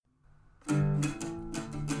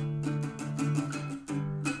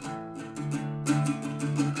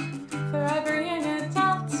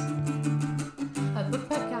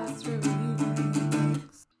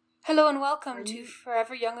Hello and welcome Are to you?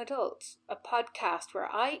 Forever Young Adults, a podcast where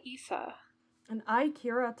I, Aoife, And I,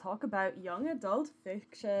 Kira, talk about young adult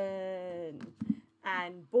fiction.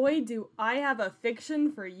 And boy, do I have a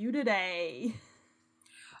fiction for you today.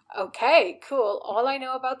 Okay, cool. All I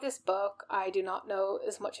know about this book, I do not know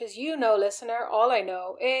as much as you know, listener. All I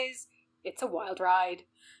know is it's a wild ride.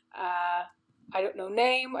 I don't know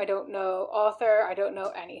name, I don't know author, I don't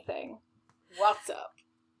know anything. What's up?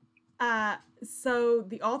 So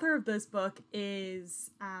the author of this book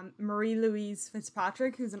is Marie Louise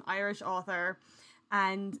Fitzpatrick, who's an Irish author.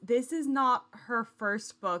 And this is not her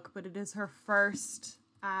first book, but it is her first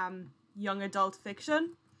young adult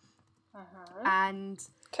fiction. Uh-huh. And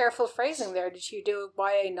Careful phrasing there. Did you do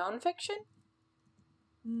YA nonfiction?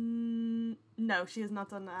 no, she has not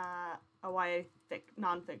done a YA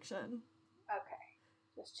nonfiction. Okay,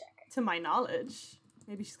 just checking. To my knowledge.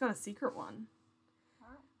 Maybe she's got a secret one.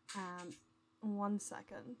 1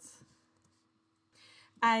 second.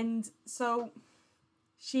 And so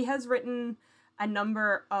she has written a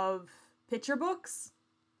number of picture books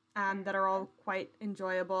that are all quite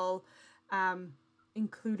enjoyable,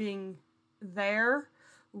 including There,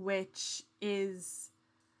 which is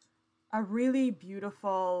a really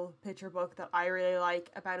beautiful picture book that I really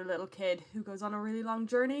like about a little kid who goes on a really long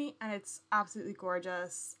journey, and it's absolutely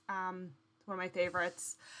gorgeous. It's one of my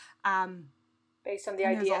favorites. Based on the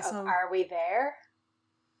idea of Are We There?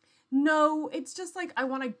 No, it's just like I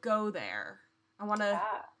want to go there. I want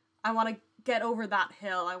to get over that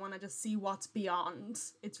hill. I want to just see what's beyond.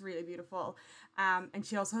 It's really beautiful. And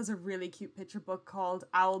she also has a really cute picture book called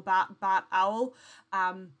Owl Bat Bat Owl,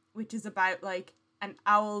 which is about like an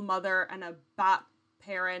owl mother and a bat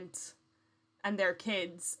parent and their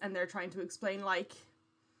kids, and they're trying to explain like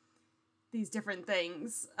these different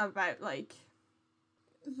things about like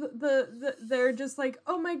they're just like,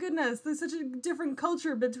 oh my goodness, there's such a different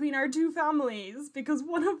culture between our two families because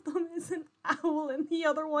one of them is an owl and the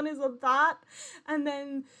other one is a bat, and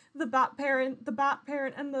then the bat parent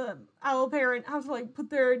and the owl parent have to like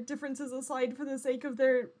put their differences aside for the sake of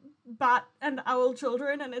their bat and owl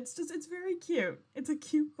children, and it's very cute. It's a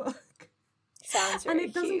cute book. Sounds very and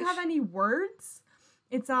it doesn't cute. have any words.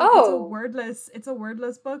 It's a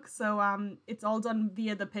wordless book, so it's all done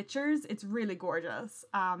via the pictures. It's really gorgeous.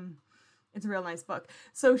 It's a real nice book.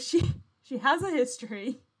 So she has a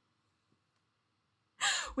history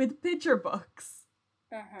with picture books,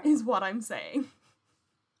 is what I'm saying.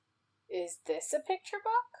 Is this a picture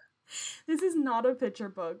book? This is not a picture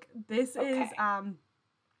book. This is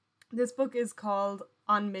this book is called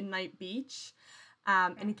On Midnight Beach,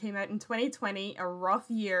 and it came out in 2020, a rough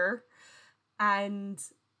year. And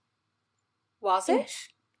was it?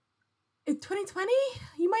 In 2020?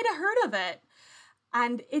 You might have heard of it.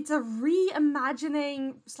 And it's a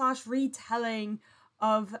reimagining / retelling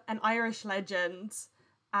of an Irish legend.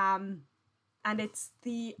 And it's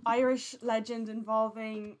the Irish legend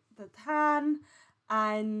involving the Tan,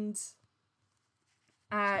 and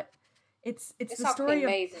it's the not story Queen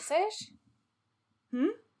Maeve, is it?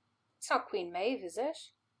 It's not Queen Maeve, is it?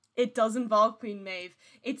 It does involve Queen Maeve.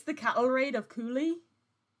 It's the cattle raid of Cooley.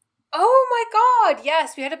 Oh my god,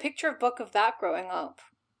 yes, we had a picture book of that growing up.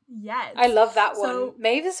 Yes. I love that one.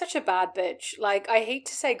 Maeve is such a bad bitch. Like, I hate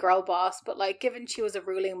to say girl boss, but like, given she was a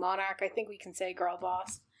ruling monarch, I think we can say girl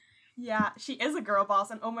boss. Yeah, she is a girl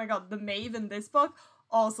boss, and oh my god, the Maeve in this book,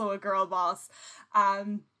 also a girl boss.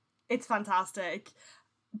 It's fantastic.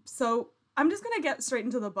 So, I'm just gonna get straight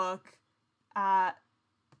into the book.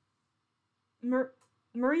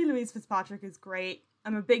 Marie Louise Fitzpatrick is great.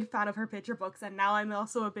 I'm a big fan of her picture books, and now I'm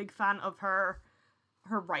also a big fan of her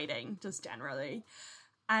writing, just generally.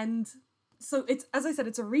 And so it's, as I said,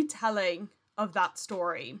 it's a retelling of that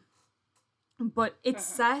story, but it's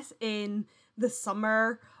set in the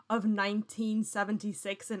summer of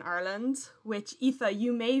 1976 in Ireland, which, Aoife,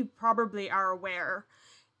 you may probably are aware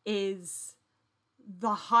is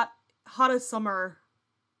the hottest summer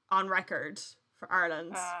on record for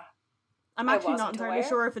Ireland. I'm actually not entirely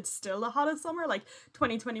sure if it's still the hottest summer. Like,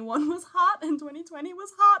 2021 was hot and 2020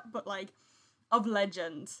 was hot, but like, of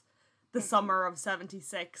legend, the summer of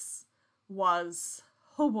 76 was,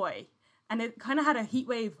 oh boy. And it kind of had a heat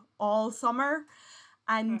wave all summer.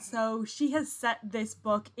 And so she has set this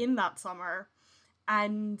book in that summer.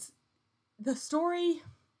 And the story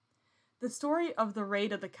of the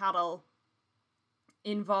raid of the cattle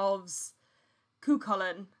involves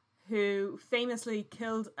Cuchulainn, who famously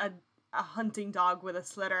killed a hunting dog with a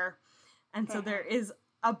slitter. And so there is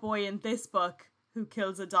a boy in this book who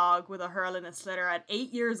kills a dog with a hurl and a slitter at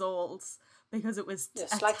 8 years old because it was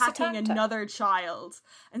attacking another child.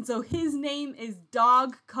 And so his name is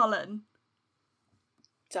Dog Cullen.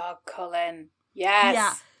 Dog Cullen. Yes.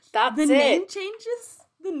 Yeah. That's The it.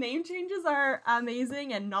 name changes are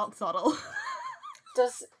amazing and not subtle.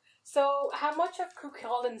 So how much of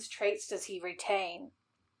Cuchulain's traits does he retain?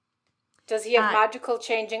 Does he have Uh, magical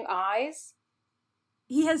changing eyes?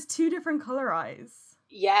 He has 2 different color eyes.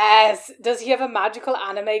 Yes. Does he have a magical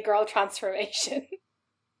anime girl transformation?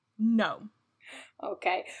 No.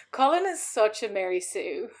 Okay. Cullen is such a Mary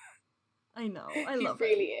Sue. I know. I He love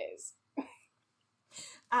really it. is.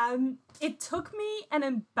 It took me an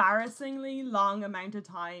embarrassingly long amount of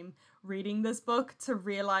time reading this book to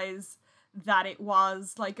realize that it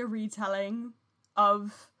was like a retelling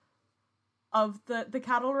of the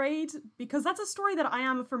cattle raid, because that's a story that I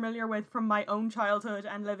am familiar with from my own childhood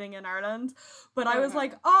and living in Ireland. But I was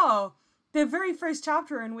like, oh, the very first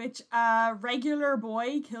chapter in which a regular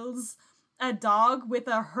boy kills a dog with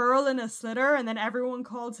a hurl and a slitter, and then everyone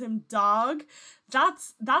calls him Dog.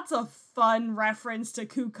 That's a fun reference to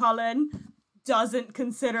Cuchulainn. Doesn't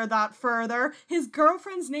consider that further. His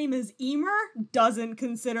girlfriend's name is Emer. Doesn't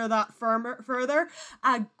consider that further.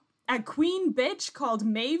 A queen bitch called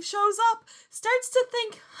Maeve shows up. Starts to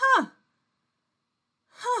think,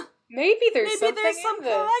 Maybe there's some in this.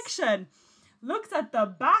 collection. Looks at the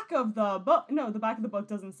back of the book. No, the back of the book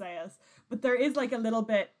doesn't say us. But there is like a little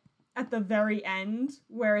bit at the very end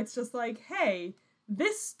where it's just like, hey,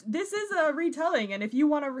 this is a retelling, and if you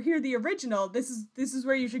want to hear the original, this is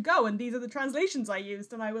where you should go, and these are the translations I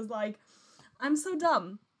used. And I was like, I'm so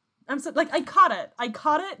dumb. I'm so, like, I caught it,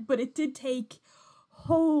 but it did take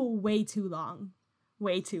way too long.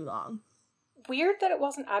 Weird that it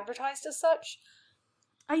wasn't advertised as such.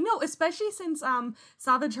 I know, especially since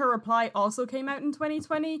Savage Her Reply also came out in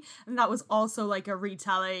 2020, and that was also like a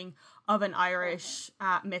retelling of an Irish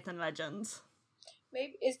myth and legend. Do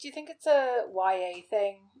you think it's a YA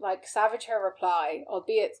thing? Like Savage Her Reply,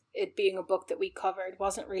 albeit it being a book that we covered,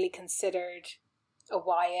 wasn't really considered a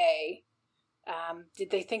YA.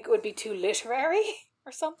 Did they think it would be too literary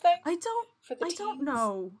or something? I don't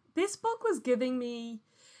know. This book was giving me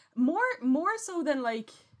more so than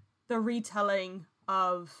like the retelling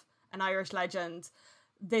of an Irish legend.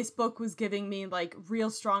 This book was giving me like real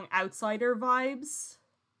strong outsider vibes.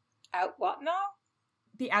 Out what now?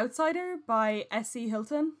 The Outsider by S.C.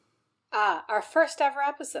 Hilton. Our first ever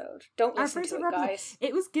episode. Don't listen to it, guys.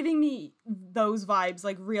 It was giving me those vibes,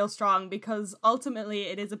 like, real strong, because ultimately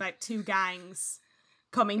it is about 2 gangs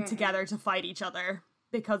coming together to fight each other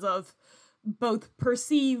because of both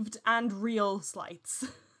perceived and real slights.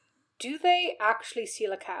 Do they actually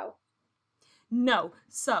steal a cow? No.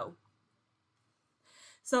 So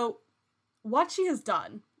what she has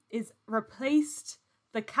done is replaced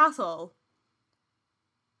the cattle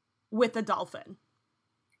with a dolphin.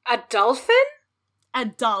 A dolphin? A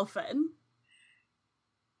dolphin.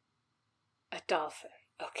 A dolphin.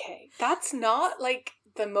 Okay. That's not, like,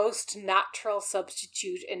 the most natural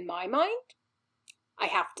substitute in my mind, I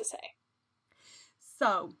have to say.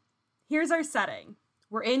 So, here's our setting.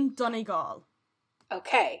 We're in Donegal.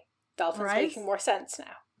 Okay. Dolphin's making more sense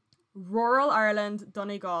now. Rural Ireland,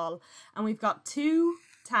 Donegal. And we've got 2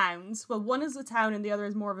 towns. Well, one is a town and the other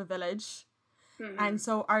is more of a village. And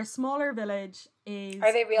so our smaller village is...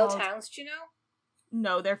 Are they real towns, do you know?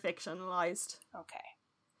 No, they're fictionalized.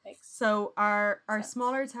 Okay. So our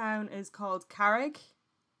smaller town is called Carrick.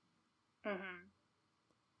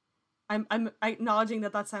 I'm acknowledging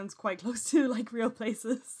that sounds quite close to like real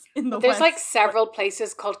places in the There's West, like several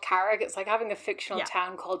places called Carrick. It's like having a fictional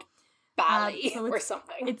town called Bally or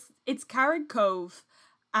something. It's Carrick Cove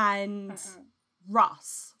and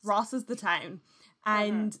Ross. Ross is the town.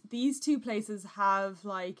 And these 2 places have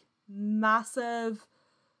like massive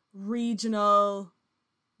regional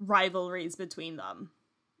rivalries between them.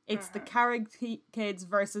 It's the Carrick kids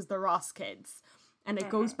versus the Ross kids. And it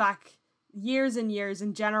goes back years and years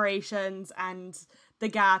and generations, and the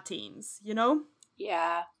GA teams, you know?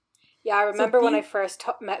 Yeah. Yeah, I remember when I first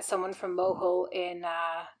met someone from Mohill in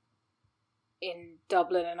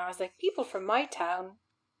Dublin, and I was like, people from my town.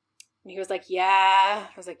 And he was like, yeah.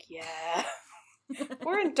 I was like, yeah.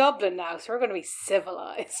 We're in Dublin now, so we're going to be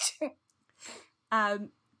civilized.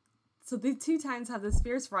 So the 2 towns have this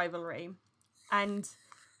fierce rivalry, and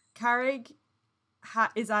Carrick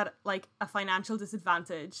is at like a financial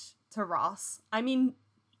disadvantage to Ross. I mean,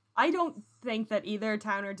 I don't think that either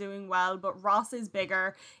town are doing well, but Ross is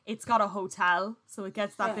bigger. It's got a hotel, so it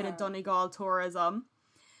gets that bit of Donegal tourism.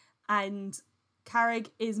 And Carrick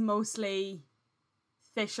is mostly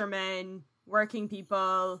fishermen, working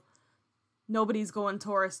people. Nobody's going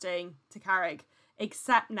touristing to Carrick,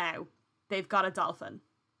 except now they've got a dolphin.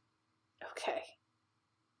 Okay.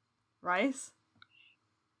 Right?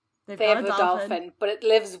 They've They got have a a dolphin. dolphin, but it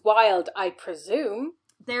lives wild, I presume.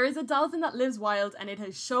 There is a dolphin that lives wild, and it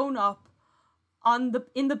has shown up in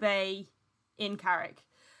the bay in Carrick,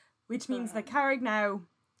 which means that Carrick now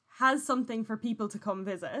has something for people to come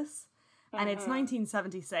visit. And it's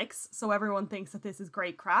 1976, so everyone thinks that this is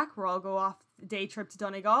great crack. We'll all go off a day trip to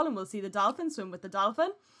Donegal and we'll see the dolphin, swim with the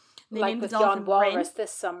dolphin. They Like named with the dolphin Jan Walrus Rin.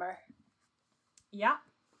 this summer. Yeah.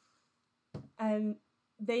 And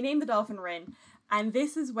they named the dolphin Rin. And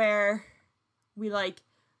this is where we like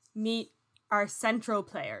meet our central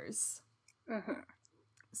players.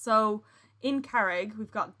 So in Carrick,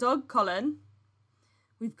 we've got Doug Cullen.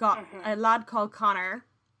 We've got a lad called Connor.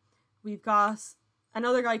 We've got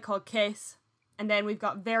another guy called Kiss, and then we've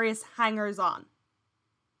got various hangers-on,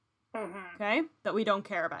 okay, that we don't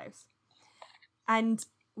care about. And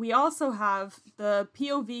we also have the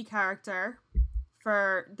POV character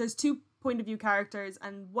there's 2 point of view characters,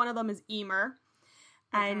 and one of them is Emer,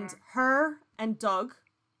 and her and Dog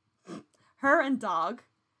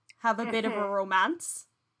have a bit of a romance,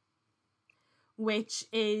 which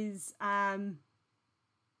is,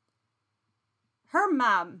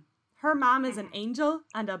 her mom is an angel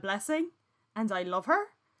and a blessing, and I love her,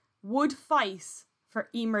 would fight for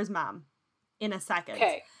Emer's mom in a second.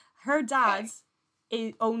 Okay. Her dad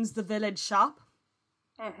owns the village shop,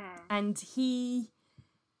 and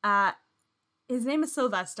his name is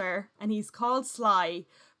Sylvester, and he's called Sly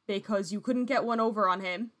because you couldn't get one over on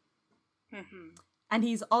him. And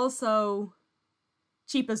he's also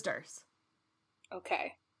cheap as dirt.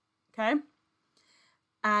 Okay.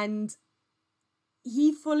 And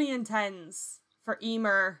he fully intends for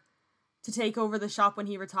Emer to take over the shop when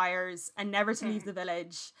he retires and never to leave the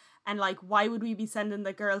village. And like, why would we be sending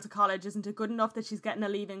the girl to college? Isn't it good enough that she's getting a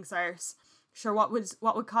leaving cert? Sure, what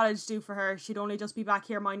would college do for her? She'd only just be back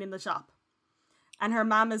here minding the shop. And her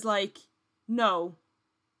mom is like, no,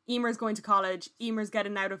 Emer's going to college. Emer's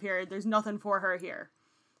getting out of here. There's nothing for her here.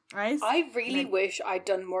 Right? I really wish I'd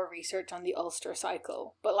done more research on the Ulster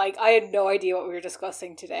cycle, but like I had no idea what we were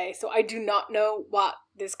discussing today, so I do not know what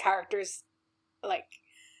this character's like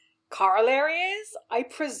corollary is. I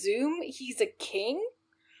presume he's a king.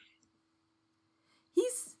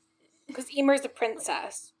 Because Emer's a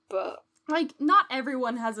princess, but like not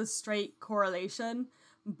everyone has a straight correlation,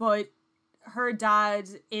 but her dad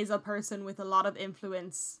is a person with a lot of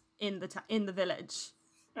influence in the village.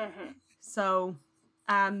 So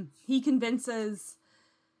he convinces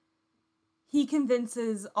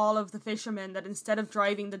all of the fishermen that instead of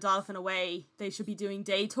driving the dolphin away, they should be doing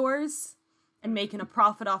day tours and making a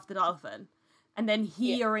profit off the dolphin. And then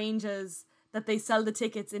he arranges that they sell the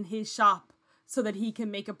tickets in his shop so that he can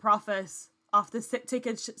make a profit off the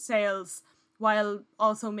ticket sales while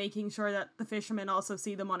also making sure that the fishermen also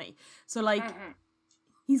see the money. So like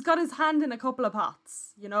he's got his hand in a couple of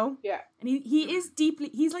pots, you know? Yeah. And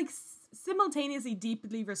he's like simultaneously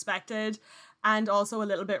deeply respected and also a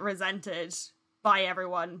little bit resented by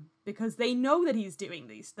everyone because they know that he's doing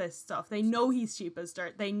this stuff. They know he's cheap as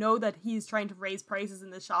dirt. They know that he's trying to raise prices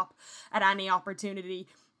in the shop at any opportunity.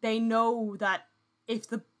 They know that if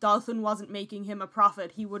the dolphin wasn't making him a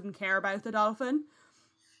profit, he wouldn't care about the dolphin.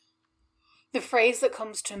 The phrase that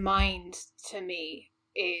comes to mind to me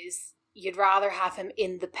is you'd rather have him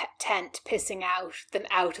in the tent pissing out than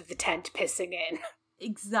out of the tent pissing in.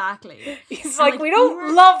 Exactly. He's like, we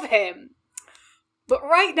don't love him, but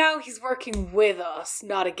right now he's working with us,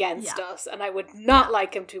 not against us, and I would not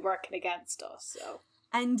like him to be working against us. So,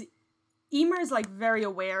 and Emer's like very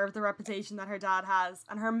aware of the reputation that her dad has,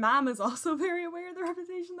 and her mom is also very aware of the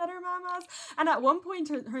reputation that her mom has. And at one point,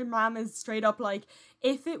 her mom is straight up like,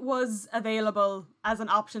 if it was available as an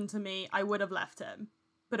option to me, I would have left him,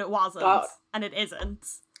 but it wasn't, and it isn't.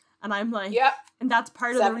 And I'm like, and that's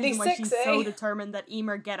part of the reason why she's so determined that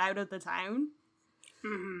Emer get out of the town.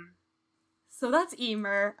 So that's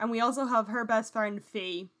Emer, and we also have her best friend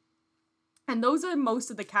Fee, and those are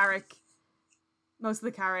most of the Carrick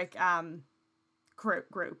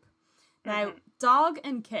group. Now, Dog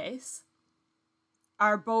and Kiss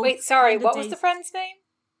are both. Wait, sorry, what was the friend's name?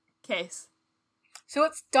 Kiss. So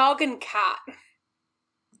it's Dog and Cat.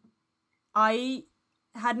 I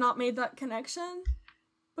had not made that connection,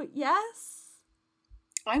 but yes.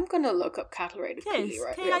 I'm gonna look up Cattle Rated Coolie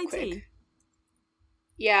real K-I-T. quick.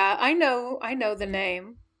 Yeah, I know the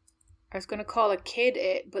name. I was gonna call a kid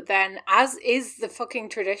it, but then, as is the fucking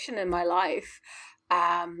tradition in my life,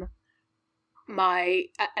 an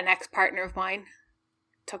ex-partner of mine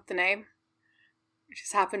took the name, which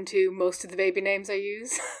has happened to most of the baby names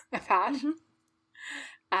I've had.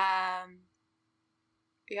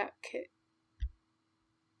 Yeah, kid.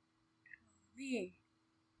 Me.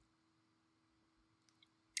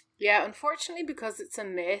 Yeah, unfortunately, because it's a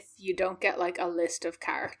myth, you don't get like a list of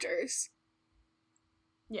characters.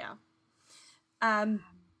 Yeah.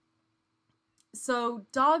 So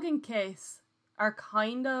Dog and Kiss are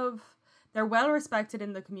kind of, they're well respected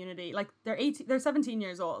in the community. Like they're 17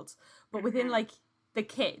 years old, but within like the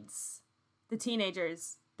kids, the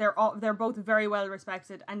teenagers, they're both very well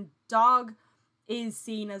respected, and Dog is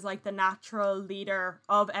seen as like the natural leader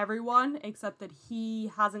of everyone, except that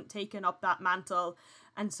he hasn't taken up that mantle,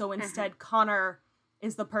 and so instead Connor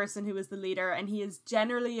is the person who is the leader, and he is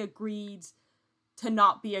generally agreed to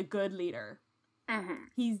not be a good leader.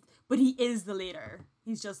 But he is the leader.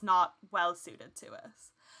 He's just not well suited to it.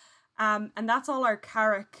 And that's all our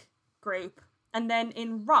Carrick group. And then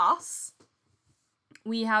in Ross,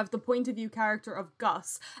 we have the point of view character of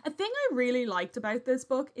Gus. A thing I really liked about this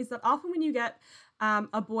book is that often when you get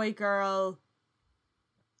a boy-girl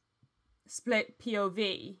split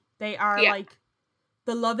POV, they are like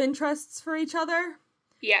the love interests for each other.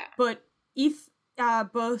 Yeah. But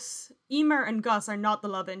Emer and Gus are not the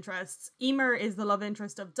love interests. Emer is the love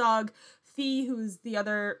interest of Doug. Fee, who's the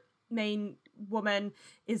other main woman,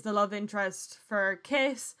 is the love interest for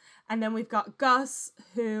Kiss. And then we've got Gus,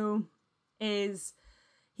 who is...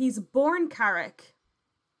 He's born Carrick,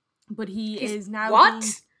 but he's now...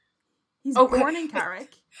 What? He's born in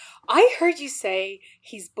Carrick. I heard you say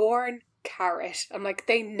he's born Carrot. I'm like,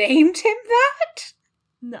 they named him that?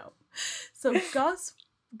 No. So Gus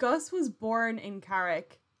was born in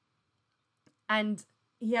Carrick, and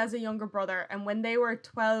he has a younger brother, and when they were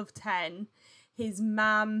 12-10, his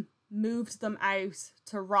mum moved them out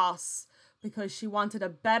to Ross because she wanted a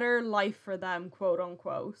better life for them, quote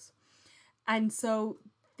unquote. And so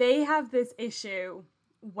they have this issue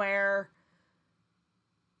where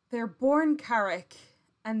they're born Carrick,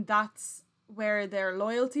 and that's where their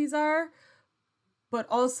loyalties are, but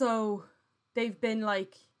also they've been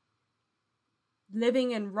like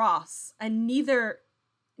living in Ross, and neither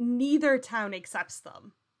town accepts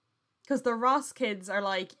them, because the Ross kids are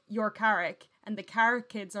like, you're Carrick, and the Carrick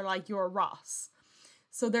kids are like, you're Ross.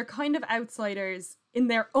 So they're kind of outsiders in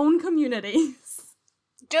their own communities.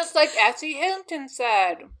 Just like Essie Hilton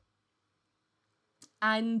said.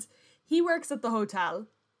 And he works at the hotel,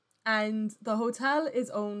 and the hotel is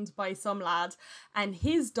owned by some lad, and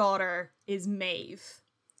his daughter is Maeve.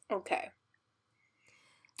 Okay.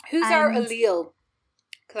 Who's our Allele?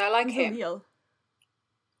 Because I like him. Allele?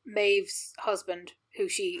 Maeve's husband, who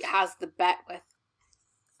she has the bet with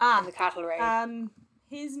in the cattle raid.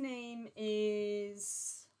 His name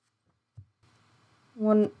is...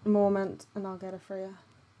 One moment, and I'll get it for you.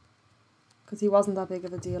 Because he wasn't that big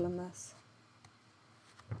of a deal in this.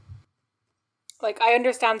 Like, I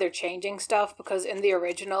understand they're changing stuff, because in the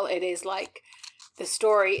original it is like, the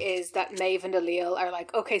story is that Maeve and Allele are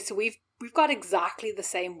like, okay, so we've got exactly the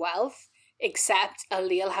same wealth, except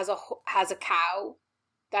Allele has a cow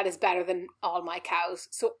that is better than all my cows.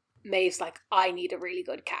 So Maeve's like, I need a really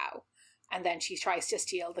good cow. And then she tries to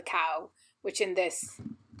steal the cow, which in this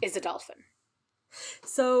is a dolphin.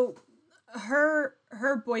 So her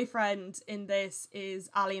boyfriend in this is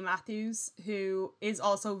Ali Matthews, who is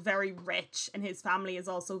also very rich, and his family is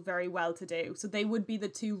also very well to do. So they would be the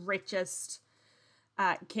two richest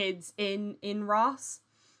kids in Ross.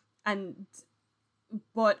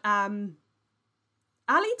 But Ali,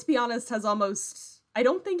 to be honest, has almost... I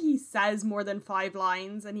don't think he says more than 5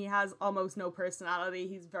 lines, and he has almost no personality.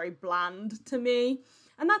 He's very bland to me.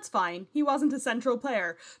 And that's fine. He wasn't a central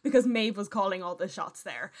player, because Maeve was calling all the shots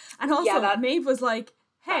there. And also, Maeve was like,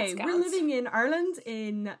 hey, we're living in Ireland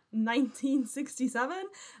in 1967,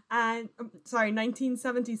 and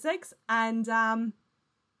 1976, and I'm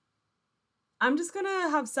just gonna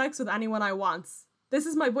have sex with anyone I want. This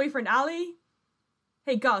is my boyfriend, Ali.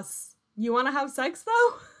 Hey, Gus, you wanna have sex,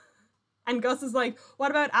 though? And Gus is like,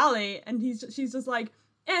 what about Ali? And she's just like,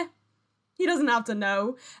 he doesn't have to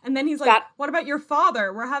know. And then he's like, what about your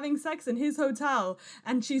father? We're having sex in his hotel.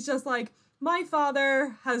 And she's just like, my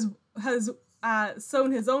father has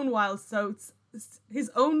sown his own wild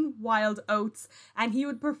oats, and he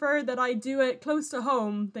would prefer that I do it close to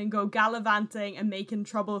home than go gallivanting and making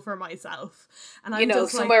trouble for myself. And I'm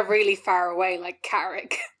just somewhere really far away, like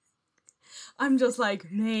Carrick. I'm just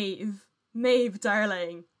like, Maeve,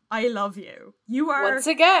 darling, I love you. You are... Once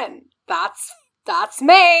again, that's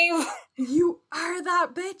Maeve. You are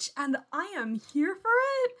that bitch, and I am here for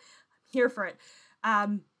it. I'm here for it.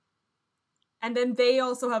 And then they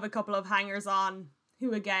also have a couple of hangers-on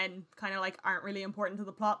who, again, kind of like aren't really important to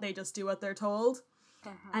the plot. They just do what they're told.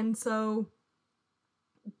 And so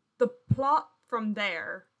the plot from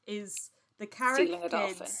there is the Carrick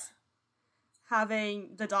kids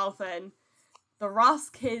having the dolphin. the Ross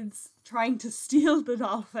kids trying to steal the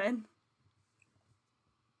dolphin.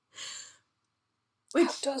 How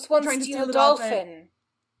does one steal a dolphin?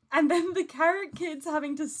 And then the carrot kids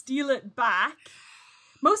having to steal it back.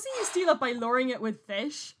 Mostly you steal it by luring it with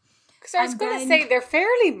fish. Because I was going to say, they're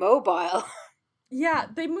fairly mobile. Yeah,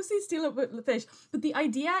 they mostly steal it with fish. But the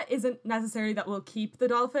idea isn't necessarily that we'll keep the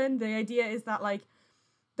dolphin. The idea is that, like,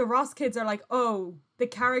 the Ross kids are like, oh, the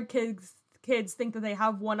carrot kids think that they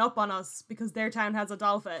have one up on us because their town has a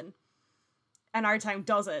dolphin. And our town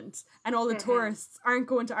doesn't. And all the tourists aren't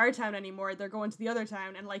going to our town anymore. They're going to the other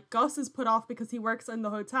town. And, like, Gus is put off because he works in the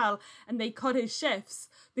hotel. And they cut his shifts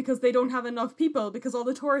because they don't have enough people. Because all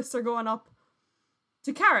the tourists are going up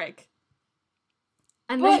to Carrick.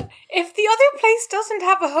 And but if the other place doesn't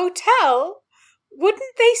have a hotel,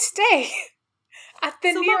 wouldn't they stay at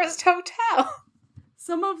the nearest hotel?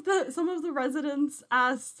 Some of the residents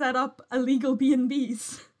set up illegal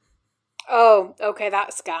B&Bs. Oh, okay,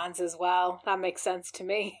 that scans as well. That makes sense to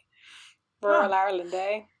me. Rural Ireland,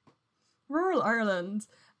 eh? Rural Ireland.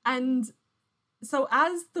 And so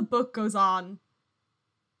as the book goes on,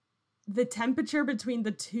 the temperature between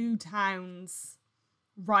the two towns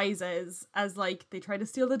rises as, like, they try to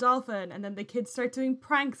steal the dolphin, and then the kids start doing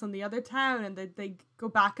pranks on the other town, and they go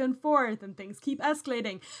back and forth, and things keep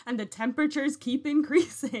escalating, and the temperatures keep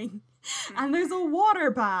increasing, and there's a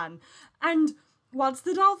water ban, and what's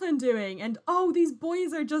the dolphin doing? And oh, these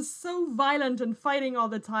boys are just so violent and fighting all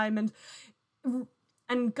the time,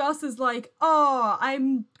 and Gus is like, oh,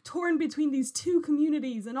 I'm torn between these two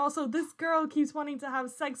communities, and also this girl keeps wanting to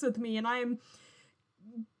have sex with me, and I'm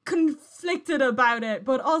conflicted about it,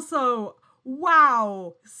 but also,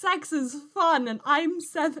 wow, sex is fun, and I'm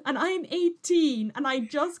 18, and I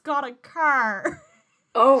just got a car.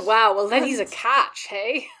 Oh wow, well then he's a catch,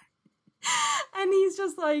 hey? And he's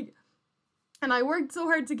just like, and I worked so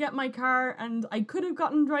hard to get my car, and I could have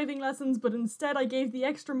gotten driving lessons, but instead I gave the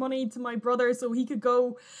extra money to my brother so he could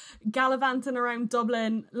go gallivanting around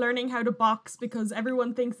Dublin, learning how to box, because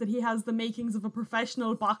everyone thinks that he has the makings of a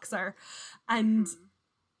professional boxer, and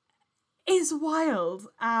is wild.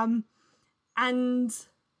 And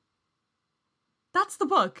that's the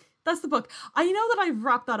book. I know that I've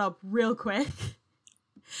wrapped that up real quick.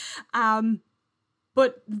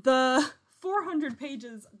 But the 400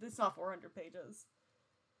 pages, it's not 400 pages.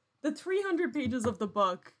 The 300 pages of the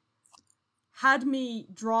book had me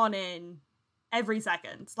drawn in every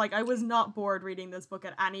second. Like, I was not bored reading this book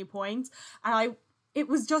at any point. And it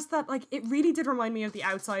was just that, like, it really did remind me of The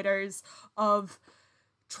Outsiders, of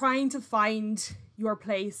trying to find your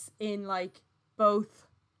place in, like, both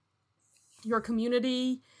your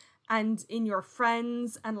community and in your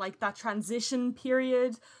friends, and, like, that transition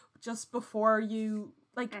period just before you,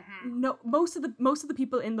 like, no, most of the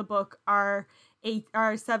people in the book are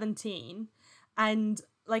 17, and,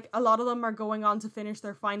 like, a lot of them are going on to finish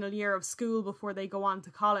their final year of school before they go on to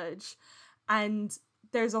college, and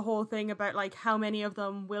there's a whole thing about, like, how many of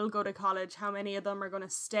them will go to college, how many of them are going to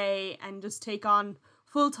stay and just take on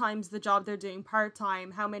full-time's the job they're doing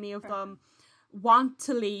part-time, how many of them want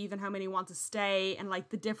to leave and how many want to stay, and, like,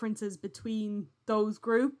 the differences between those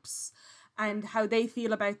groups and how they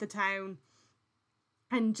feel about the town,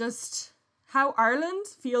 and just how Ireland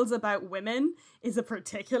feels about women is a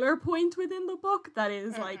particular point within the book that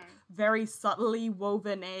is like very subtly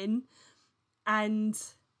woven in. And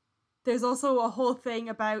there's also a whole thing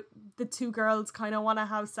about the two girls kind of want to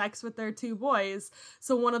have sex with their two boys.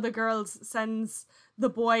 So one of the girls sends the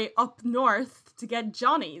boy up north to get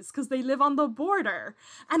Johnny's because they live on the border.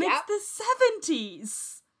 And it's the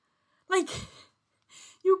 70s. Like,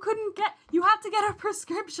 you had to get a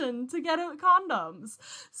prescription to get condoms.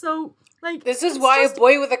 So, like, this is why a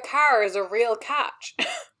boy with a car is a real catch.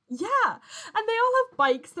 Yeah. And they all have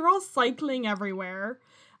bikes. They're all cycling everywhere.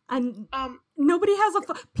 And nobody has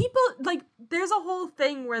people, like, there's a whole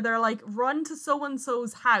thing where they're like, run to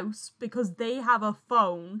so-and-so's house because they have a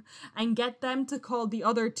phone and get them to call the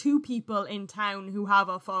other two people in town who have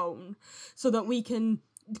a phone so that we can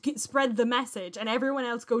spread the message, and everyone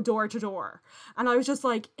else go door to door. And I was just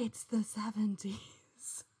like, it's the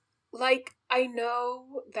 70s. Like, I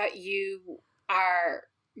know that you are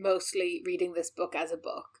mostly reading this book as a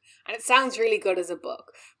book, and it sounds really good as a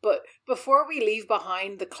book, but before we leave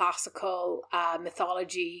behind the classical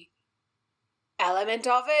mythology element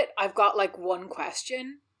of it, I've got, like, one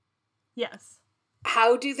question. Yes.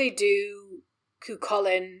 How do they do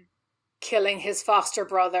Cuchulainn killing his foster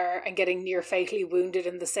brother and getting near fatally wounded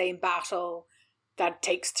in the same battle that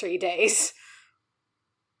takes 3 days?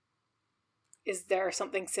 Is there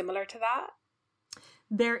something similar to that?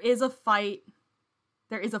 There is a fight.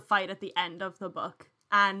 There is a fight at the end of the book,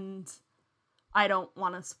 and I don't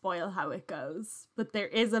want to spoil how it goes, but there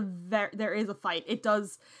is a fight. It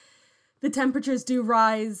does. The temperatures do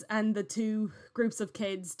rise, and the two groups of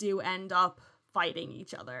kids do end up fighting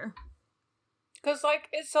each other. Because, like,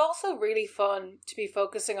 it's also really fun to be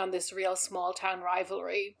focusing on this real small town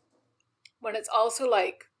rivalry when it's also,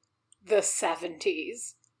 like, the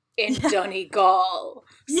 70s in Donegal.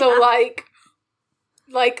 So, like,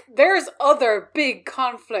 there's other big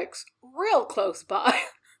conflicts real close by.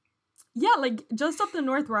 Yeah, like, just up the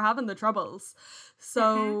north we're having the Troubles.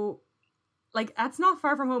 So, like, that's not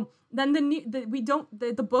far from home. Then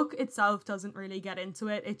the book itself doesn't really get into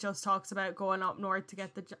it. It just talks about going up north to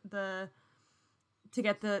get the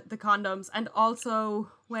condoms. And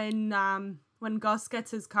also when Gus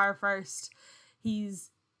gets his car first, he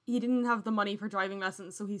didn't have the money for driving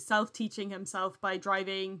lessons, so he's self-teaching himself by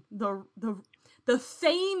driving the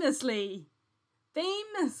famously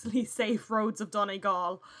safe roads of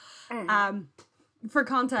Donegal. For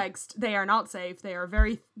context, they are not safe. They are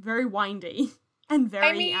very, very windy and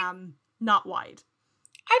very not wide.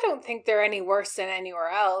 I don't think they're any worse than anywhere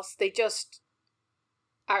else. They just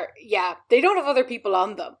are, they don't have other people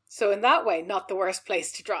on them. So in that way, not the worst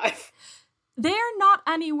place to drive. They're not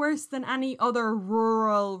any worse than any other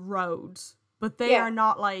rural road, but they are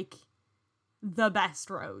not, like, the best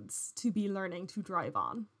roads to be learning to drive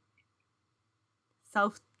on.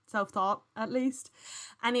 Self-thought, at least.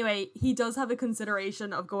 Anyway, he does have a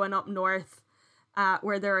consideration of going up north,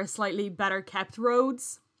 where there are slightly better kept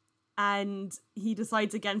roads, and he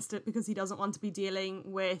decides against it because he doesn't want to be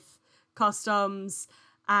dealing with customs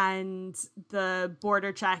and the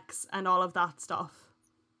border checks and all of that stuff.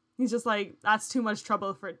 He's just like, that's too much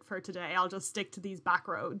trouble for today. I'll just stick to these back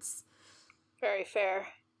roads. Very fair.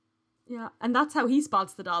 Yeah, and that's how he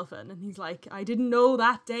spots the dolphin. And he's like, I didn't know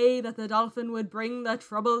that day that the dolphin would bring the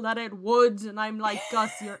trouble that it would. And I'm like,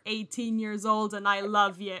 Gus, you're 18 years old and I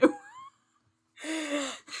love you.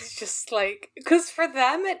 It's just like, because for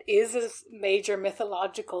them it is a major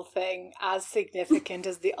mythological thing as significant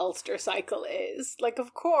as the Ulster cycle is. Like,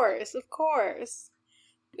 of course.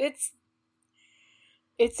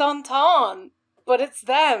 It's Anton, but it's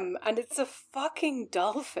them, and it's a fucking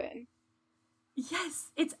dolphin.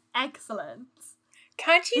 Yes, it's excellent.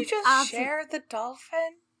 Can't you just share the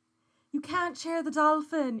dolphin? You can't share the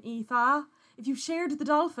dolphin, Aoife. If you shared the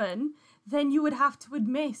dolphin, then you would have to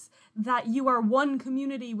admit that you are one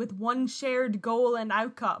community with one shared goal and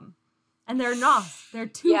outcome. And they're not. They're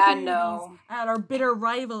two communities that are bitter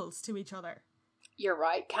rivals to each other. You're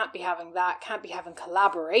right. Can't be having that. Can't be having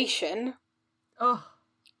collaboration. Ugh.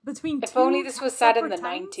 If only this was set in the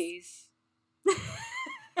 90s.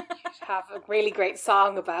 Have a really great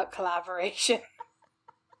song about collaboration.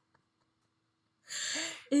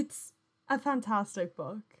 It's a fantastic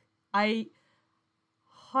book. I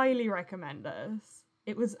highly recommend it.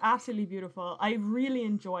 It was absolutely beautiful. I really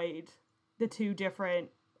enjoyed the two different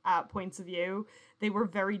points of view. They were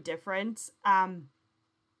very different.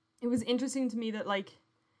 It was interesting to me that, like,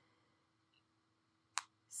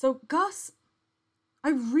 so Gus, I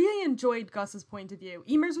really enjoyed Gus's point of view.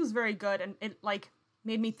 Emer's was very good, and it, like,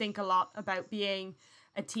 made me think a lot about being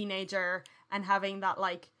a teenager and having that,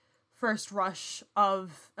 like, first rush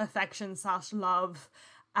of affection / love,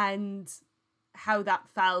 and how that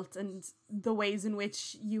felt, and the ways in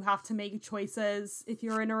which you have to make choices if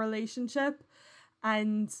you're in a relationship.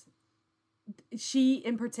 And she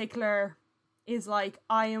in particular is like,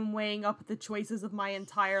 I am weighing up the choices of my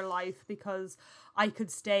entire life because I could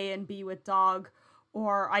stay and be with Dog,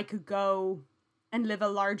 or I could go and live a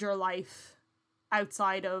larger life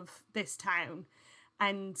outside of this town.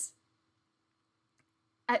 And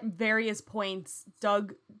at various points,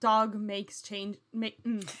 Dog makes change.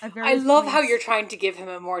 I love how you're trying to give him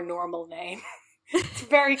a more normal name. It's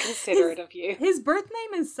very considerate of you. His birth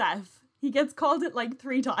name is Seth. He gets called it like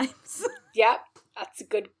 3 times. Yep, that's a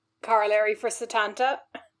good corollary for Satanta.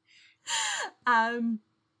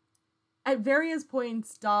 At various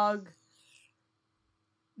points, Dog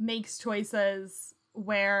makes choices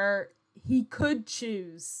where he could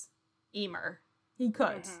choose Emer. He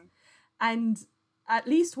could. Mm-hmm. And at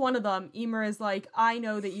least one of them, Emer is like, I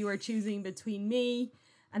know that you are choosing between me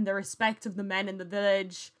and the respect of the men in the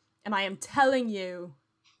village, and I am telling you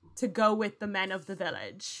to go with the men of the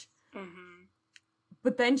village. Mm-hmm.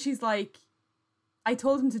 But then she's like, I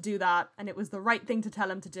told him to do that, and it was the right thing to tell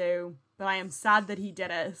him to do, but I am sad that he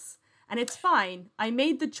did it. And it's fine. I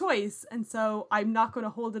made the choice, and so I'm not going to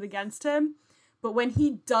hold it against him. But when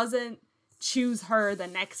he doesn't choose her the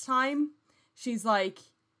next time, she's like,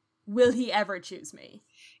 will he ever choose me?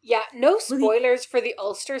 Yeah, no spoilers for the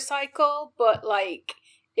Ulster cycle, but, like,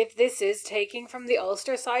 if this is taking from the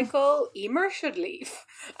Ulster cycle, Emer should leave.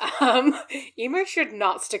 Emer should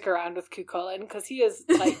not stick around with Cuchulainn because he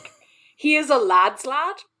is a lad's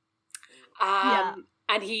lad.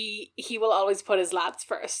 And he will always put his lads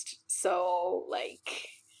first. So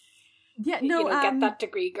get that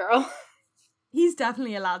degree, girl. He's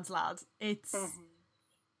definitely a lad's lad.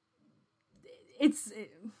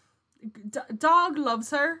 Dog loves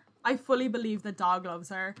her. I fully believe that Dog loves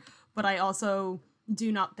her, but I also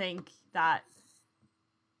do not think that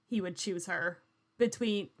he would choose her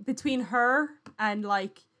between her and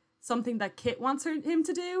something that Kit wants him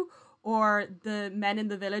to do, or the men in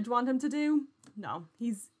the village want him to do. No,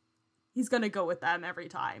 he's gonna go with them every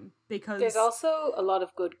time, because there's also a lot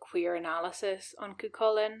of good queer analysis on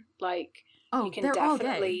Cuchulainn. You can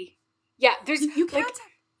definitely, there's you can't.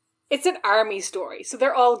 It's an army story, so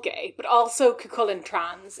they're all gay, but also Cuchulainn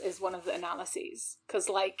trans is one of the analyses, because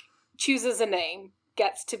chooses a name,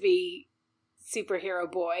 gets to be superhero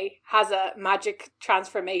boy, has a magic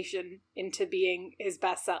transformation into being his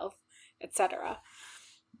best self, etc.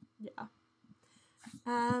 Yeah.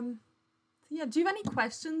 Yeah, do you have any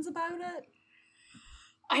questions about it?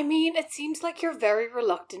 I mean, it seems like you're very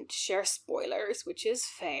reluctant to share spoilers, which is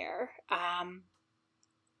fair.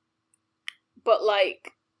 But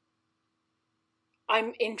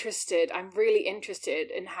I'm really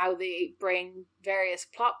interested in how they bring various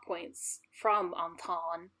plot points from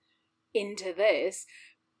Anton into this,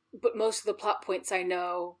 but most of the plot points I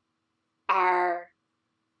know are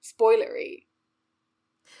spoilery.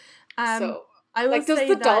 So, I would does say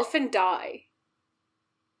the dolphin die?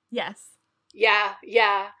 Yes. Yeah,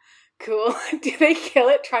 cool. Do they kill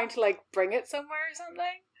it trying to bring it somewhere or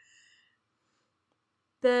something?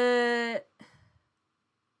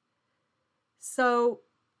 So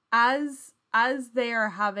as they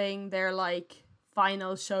are having their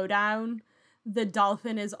final showdown, the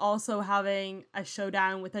dolphin is also having a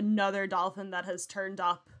showdown with another dolphin that has turned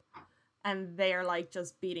up, and they are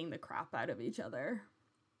just beating the crap out of each other.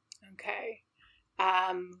 Okay.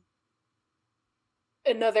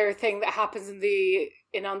 Another thing that happens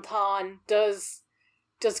in Anton, does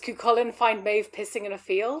Cuchulainn find Maeve pissing in a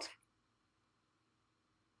field?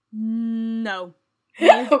 No.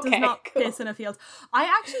 Maeve Okay, does not cool. piss in a field. I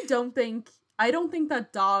don't think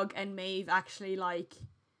that Dog and Maeve actually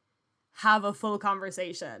have a full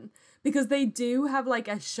conversation, because they do have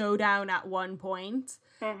a showdown at one point,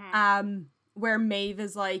 where Maeve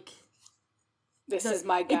is this is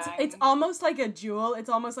my gang. It's almost like a duel. It's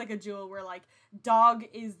almost like a duel where Dog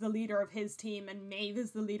is the leader of his team and Maeve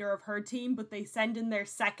is the leader of her team, but they send in their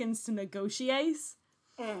seconds to negotiate.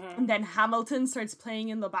 And then Hamilton starts playing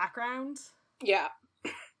in the background. Yeah.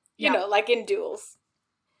 You know, in duels.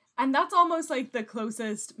 And that's almost the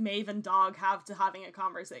closest Maeve and Dog have to having a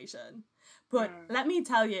conversation. But let me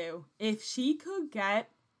tell you, if she could get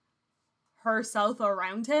herself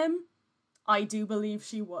around him, I do believe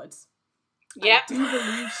she would. Yeah. I do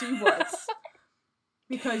believe she would.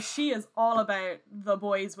 Because she is all about the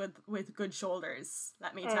boys with good shoulders,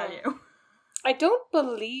 let me tell you. I don't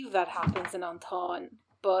believe that happens in Anton,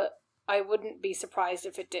 but I wouldn't be surprised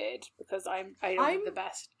if it did, because I don't have the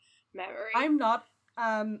best memory. I'm not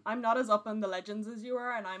as up on the legends as you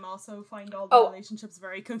are, and I'm also find all the relationships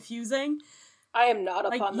very confusing. I am not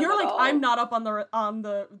up on them you're at all. I'm not up on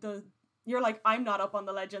the you're I'm not up on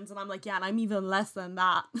the legends, and I'm yeah, and I'm even less than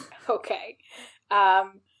that. Okay.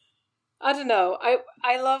 I don't know.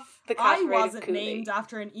 I love the cast. I wasn't named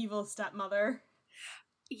after an evil stepmother.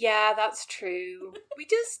 Yeah, that's true.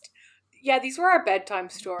 These were our bedtime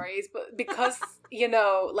stories, but because,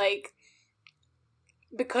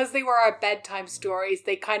 because they were our bedtime stories,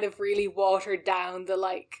 they kind of really watered down the,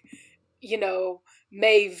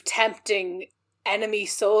 Maeve tempting enemy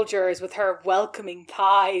soldiers with her welcoming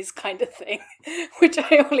thighs kind of thing, which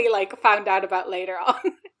I only, found out about later on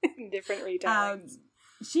in different retellings.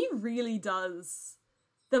 She really does.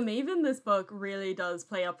 The Maeve in this book really does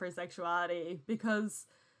play up her sexuality, because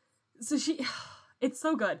it's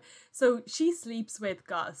so good. So she sleeps with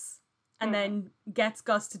Gus and then gets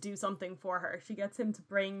Gus to do something for her. She gets him to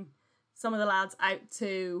bring some of the lads out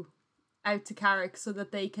to Carrick so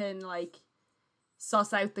that they can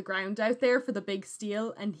suss out the ground out there for the big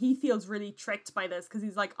steal, and he feels really tricked by this because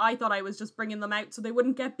he's I thought I was just bringing them out so they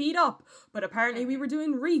wouldn't get beat up, but apparently we were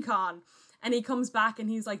doing recon. And he comes back and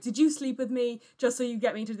he's did you sleep with me just so you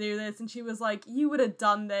get me to do this? And she was you would have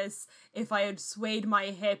done this if I had swayed my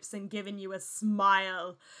hips and given you a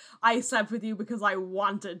smile. I slept with you because I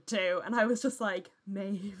wanted to. And I was just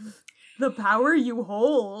Maeve, the power you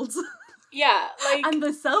hold. Yeah, and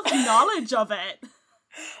the self-knowledge of it.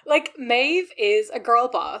 Like, Maeve is a girl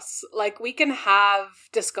boss. Like, we can have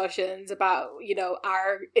discussions about,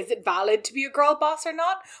 is it valid to be a girl boss or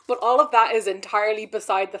not? But all of that is entirely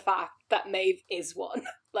beside the fact that Maeve is one.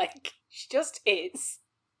 Like, she just is.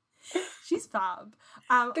 She's fab.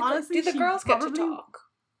 Honestly, do the girls get to talk?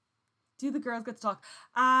 Do the girls get to talk?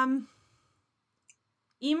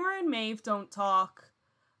 Emer and Maeve don't talk,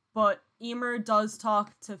 but Emer does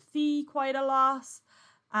talk to Fee quite a lot.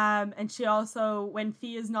 And she also, when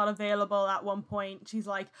Fee is not available at one point, she's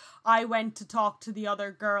like, I went to talk to the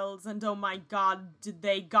other girls and oh my god, did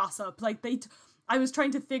they gossip. Like, I was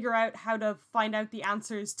trying to figure out how to find out the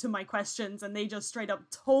answers to my questions and they just straight up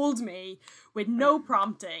told me with no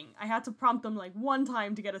prompting. I had to prompt them like one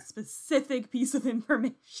time to get a specific piece of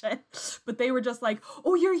information. But they were just like,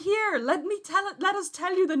 oh, you're here. Let us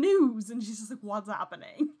tell you the news. And she's just like, what's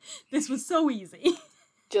happening? This was so easy.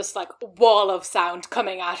 Just like wall of sound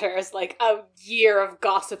coming at her as like a year of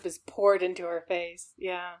gossip is poured into her face.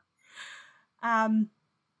 Yeah.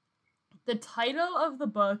 The title of the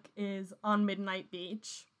book is On Midnight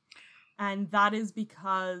Beach, and that is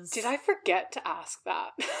because... Did I forget to ask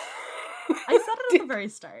that? I said it at the very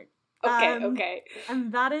start. Okay.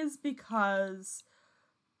 And that is because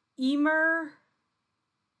Emer,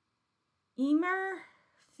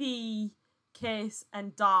 Fee, Case,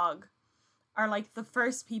 and Dog are like the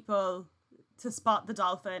first people to spot the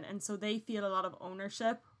dolphin, and so they feel a lot of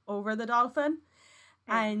ownership over the dolphin.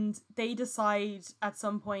 And they decide at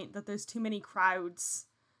some point that there's too many crowds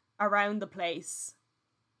around the place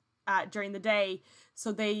during the day,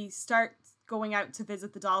 so they start going out to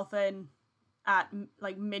visit the dolphin at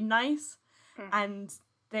like midnight. And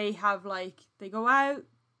they have they go out,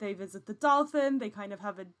 they visit the dolphin, they kind of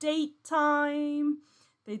have a date time,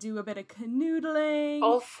 they do a bit of canoodling.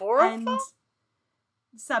 All four of them?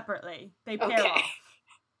 Separately. They pair off.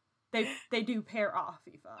 They do pair off,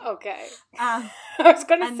 Aoife. Okay. I was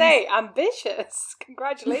going to say, ambitious.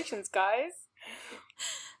 Congratulations, guys.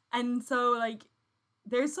 And so,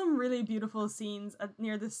 there's some really beautiful scenes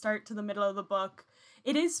near the start to the middle of the book.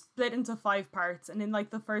 It is split into 5 parts, and in,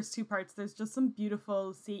 the first 2 parts, there's just some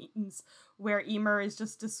beautiful scenes where Emer is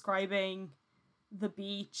just describing the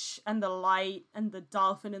beach and the light and the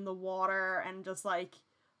dolphin in the water and just,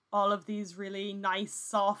 all of these really nice,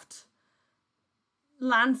 soft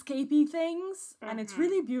landscapey things, and it's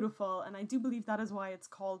really beautiful, and I do believe that is why it's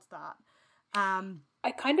called that. I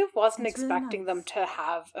kind of wasn't expecting them to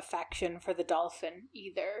have affection for the dolphin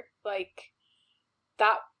either.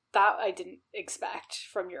 That I didn't expect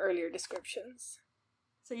from your earlier descriptions.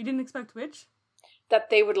 So you didn't expect which? That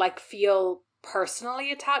they would feel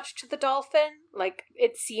personally attached to the dolphin.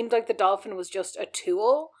 It seemed like the dolphin was just a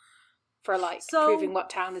tool for proving what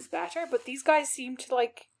town is better, but these guys seem to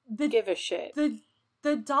give a shit.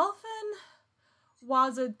 The dolphin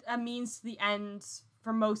was a means to the end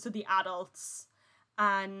for most of the adults,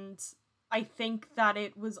 and I think that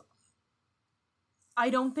it was... I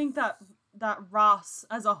don't think that Ross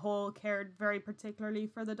as a whole cared very particularly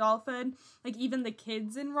for the dolphin. Even the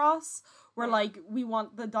kids in Ross were we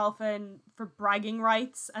want the dolphin for bragging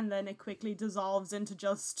rights, and then it quickly dissolves into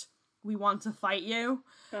just, we want to fight you.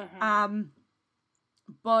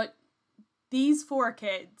 But these 4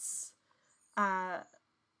 kids...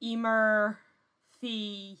 Emer,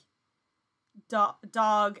 Fee,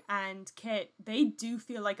 Dog, and Kit, they do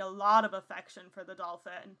feel a lot of affection for the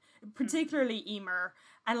dolphin, particularly Emer,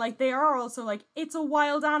 and they are also it's a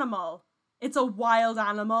wild animal. It's a wild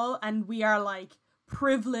animal, and we are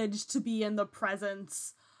privileged to be in the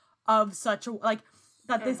presence of such a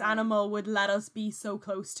that this animal would let us be so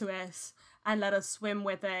close to it and let us swim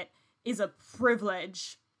with it is a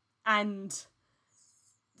privilege, and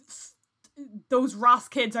those Ross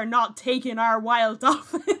kids are not taking our wild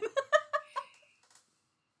dolphin.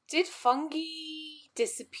 Did Fungi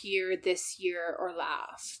disappear this year or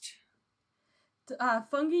last?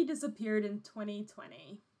 Fungi disappeared in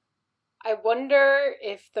 2020. I wonder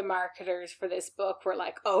if the marketers for this book were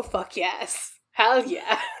like, oh fuck yes, hell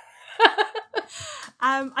yeah.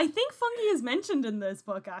 I think Fungi is mentioned in this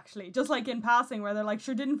book, actually, just in passing, where they're like,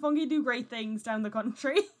 sure, didn't Fungi do great things down the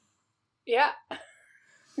country? Yeah.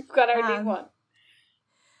 We've got our new one.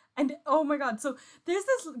 And oh my god, so there's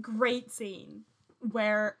this great scene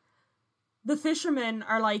where the fishermen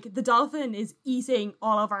are the dolphin is eating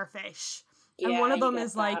all of our fish. And one of them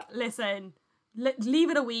is listen, leave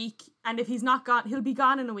it a week, and if he's not gone, he'll be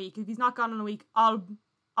gone in a week. If he's not gone in a week, I'll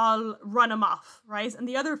run him off, right? And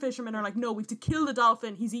the other fishermen are like, no, we have to kill the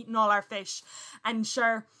dolphin, he's eating all our fish. And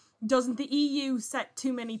sure, doesn't the EU set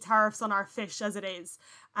too many tariffs on our fish as it is?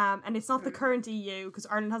 And it's not the current EU, because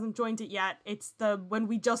Ireland hasn't joined it yet. It's when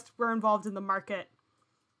we just were involved in the market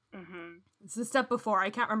Mm-hmm. It's the step before. I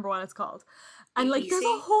can't remember what it's called. And like, EEC? there's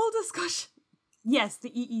a whole discussion. Yes, the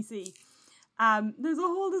EEC. There's a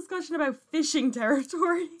whole discussion about fishing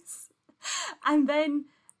territories. And then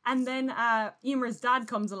Emer's dad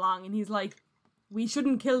comes along and he's like, we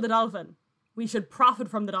shouldn't kill the dolphin. We should profit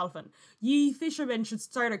from the dolphin. Ye fishermen should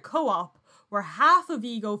start a co-op where half of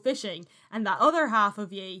ye go fishing and the other half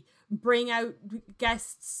of ye bring out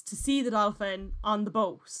guests to see the dolphin on the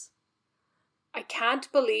boat. I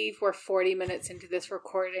can't believe we're 40 minutes into this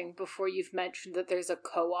recording before you've mentioned that there's a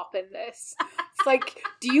co-op in this. It's like,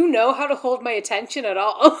 do you know how to hold my attention at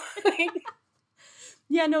all?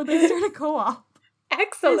 Yeah, no, they start a co-op.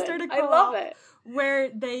 Excellent. They start a I co-op love it. where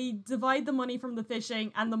they divide the money from the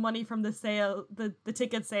fishing and the money from the sale, the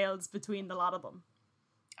ticket sales between the lot of them.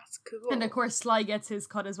 That's cool. And of course, Sly gets his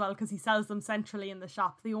cut as well because he sells them centrally in the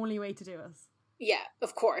shop. The only way to do it. Yeah,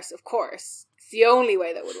 of course. It's the only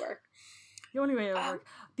way that would work. The only way it would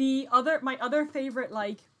work. My other favorite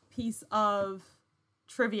like piece of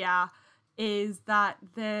trivia is that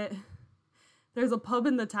there's a pub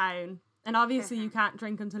in the town, and obviously you can't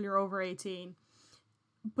drink until you're over 18.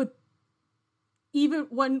 But even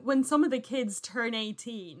when some of the kids turn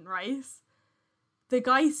 18, right? The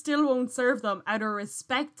guy still won't serve them out of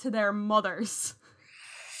respect to their mothers.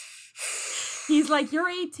 He's like, you're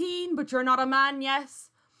 18, but you're not a man yet.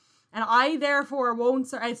 And I therefore won't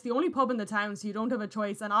serve. It's the only pub in the town, so you don't have a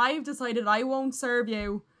choice. And I've decided I won't serve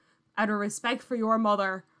you out of respect for your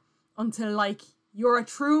mother until, like, you're a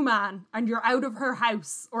true man and you're out of her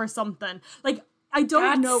house or something. Like, I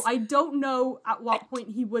don't know at what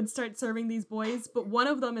point he would start serving these boys, but one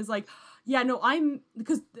of them is like, yeah, no,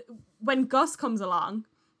 because when Gus comes along,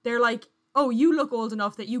 they're like, oh, you look old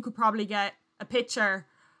enough that you could probably get a pitcher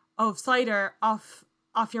of cider off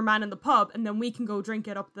your man in the pub, and then we can go drink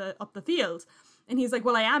it up the field. And he's like,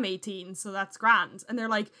 well, I am 18, so that's grand. And they're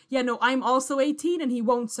like, yeah, no, I'm also 18, and he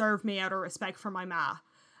won't serve me out of respect for my ma.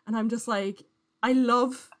 And I'm just like, I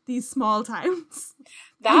love these small towns.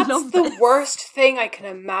 That's the worst thing I can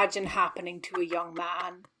imagine happening to a young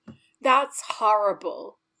man. That's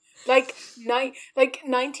horrible. Like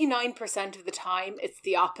 99% of the time, it's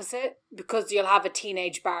the opposite, because you'll have a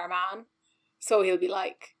teenage barman. So he'll be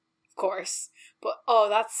like, of course. But, oh,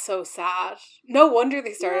 that's so sad. No wonder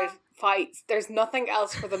they started fights. There's nothing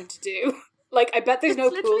else for them to do. Like, I bet there's no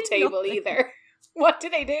pool table either. What do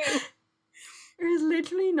they do? There's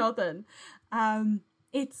literally nothing.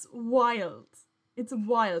 It's wild. It's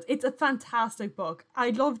wild. It's a fantastic book. I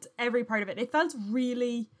loved every part of it. It felt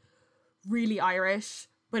really, really Irish,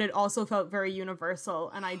 but it also felt very universal,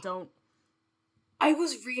 and I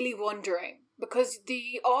was really wondering, because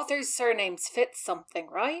the author's surnames fit something,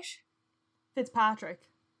 right? Fitzpatrick.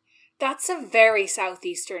 That's a very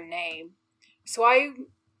southeastern name. So I'm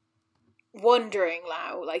wondering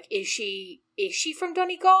now, like, is she from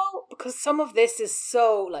Donegal? Because some of this is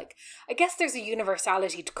so, like, I guess there's a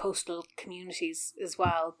universality to coastal communities as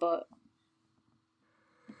well, but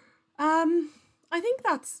I think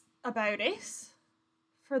that's about it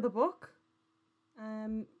for the book.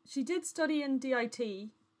 She did study in DIT.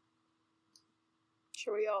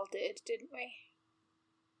 Sure, we all did, didn't we?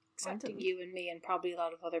 Excepting you and me and probably a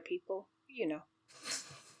lot of other people, you know.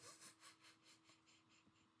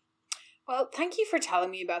 Well, thank you for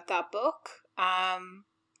telling me about that book. I'm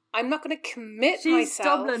not going to commit myself. She's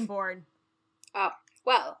Dublin born. Oh,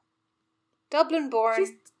 well. Dublin born.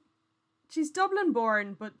 She's Dublin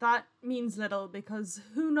born, but that means little because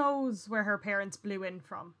who knows where her parents blew in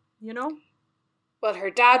from, you know? Well,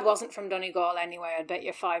 her dad wasn't from Donegal anyway, I'd bet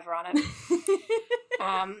you $5 on it.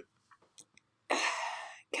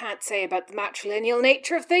 Can't say about the matrilineal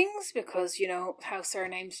nature of things because, you know, how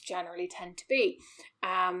surnames generally tend to be.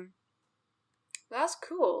 That's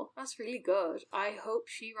cool. That's really good. I hope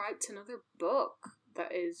she writes another book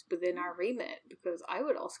that is within our remit, because I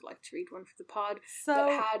would also like to read one for the pod that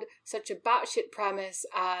had such a batshit premise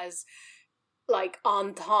as, like,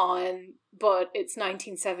 On Time, but it's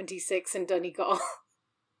 1976 in Donegal.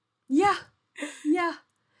 Yeah.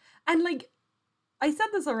 And, like, I said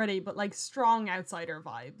this already, but, like, strong outsider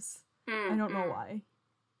vibes. I don't know why.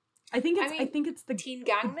 I think it's the teen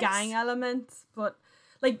gangness? gang element, but,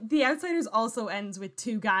 like, The Outsiders also ends with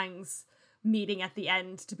two gangs meeting at the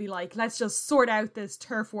end to be like, let's just sort out this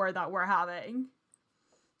turf war that we're having.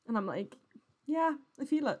 And I'm like, yeah, I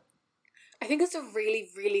feel it. I think it's a really,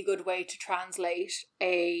 really good way to translate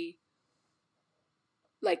a,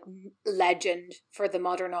 like, legend for the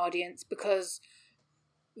modern audience, because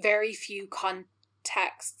very few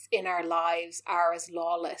contexts in our lives are as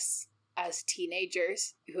lawless as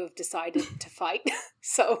teenagers who have decided to fight.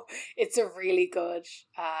 So it's a really good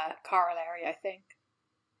corollary, I think.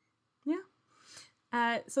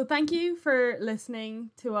 So thank you for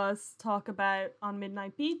listening to us talk about On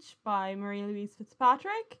Midnight Beach by Marie-Louise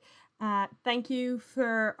Fitzpatrick. Thank you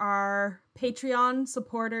for our Patreon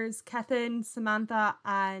supporters, Kethin, Samantha,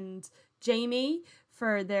 and Jamie,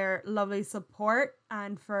 for their lovely support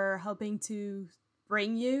and for helping to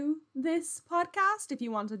bring you this podcast. If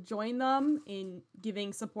you want to join them in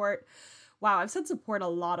giving support, wow, I've said support a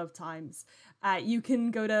lot of times. You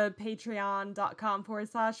can go to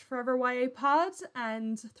patreon.com/foreverYApod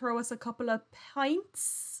and throw us a couple of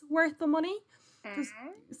pints worth of money. Just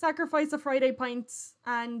sacrifice a Friday pint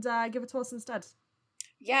and give it to us instead.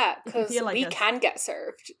 Yeah, because we can get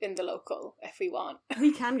served in the local if we want.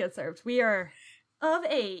 We can get served. We are of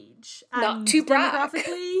age. Not too brag.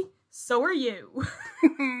 Demographically, so are you.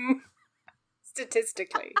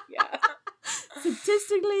 Statistically, yeah.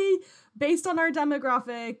 Statistically, based on our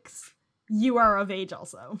demographics, you are of age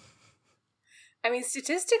also. I mean,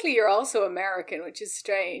 statistically, you're also American, which is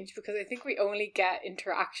strange because I think we only get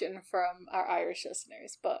interaction from our Irish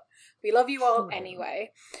listeners, but we love you all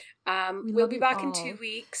anyway. We'll be back in 2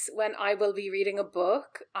 weeks when I will be reading a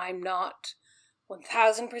book. I'm not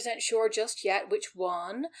 1000% sure just yet which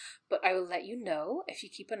one, but I will let you know if you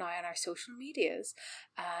keep an eye on our social medias.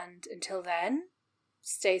 And until then,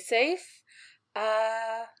 stay safe.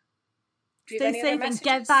 Stay safe and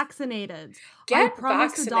get vaccinated. I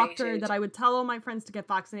promised the doctor that I would tell all my friends to get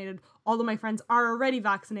vaccinated. All of my friends are already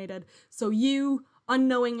vaccinated. So you,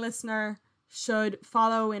 unknowing listener, should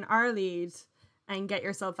follow in our lead and get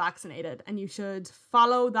yourself vaccinated. And you should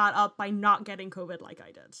follow that up by not getting COVID like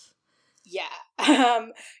I did. Yeah.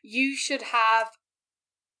 You should have...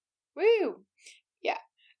 Woo! Yeah.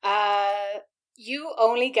 You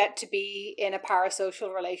only get to be in a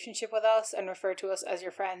parasocial relationship with us and refer to us as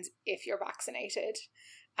your friends if you're vaccinated.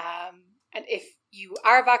 And if you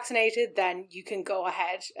are vaccinated, then you can go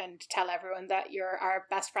ahead and tell everyone that you're our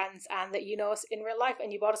best friends and that you know us in real life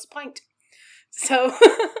and you bought us a pint. So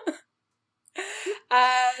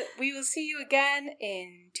we will see you again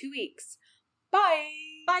in 2 weeks.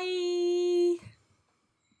 Bye! Bye!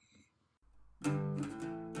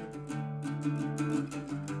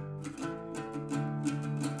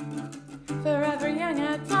 Forever Young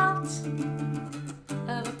Adult,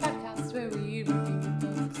 a podcast where we review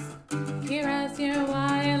books. Here as your wife.